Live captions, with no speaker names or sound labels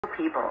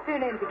people.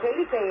 Tune in to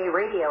KDKA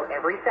Radio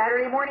every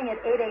Saturday morning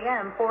at 8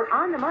 a.m. for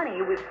On the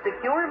Money with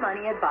Secure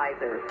Money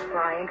Advisors.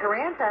 Brian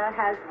Caranta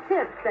has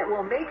tips that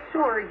will make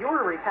sure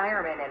your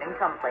retirement and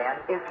income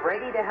plan is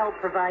ready to help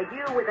provide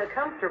you with a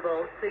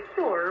comfortable,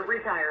 secure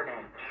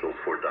retirement.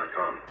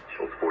 SchultzFord.com,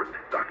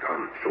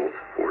 SchultzFord.com,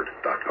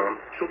 SchultzFord.com,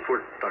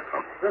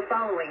 SchultzFord.com. The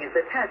following is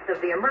a test of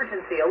the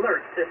emergency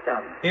alert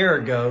system. Here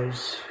it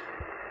goes.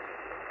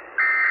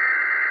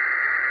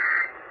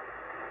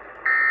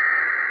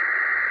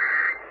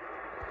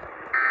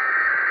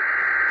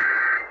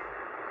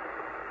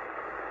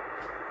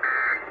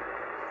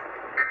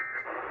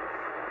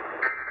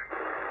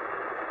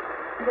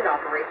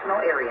 Operational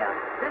area.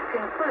 This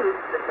concludes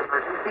this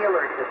emergency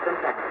alert system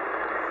test.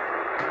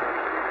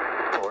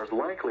 Or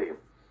likely.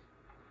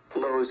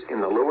 Lows in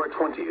the lower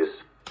 20s.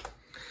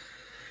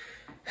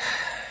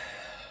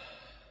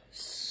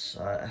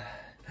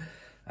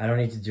 I don't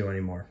need to do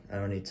anymore. I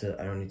don't need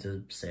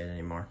to say it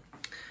anymore.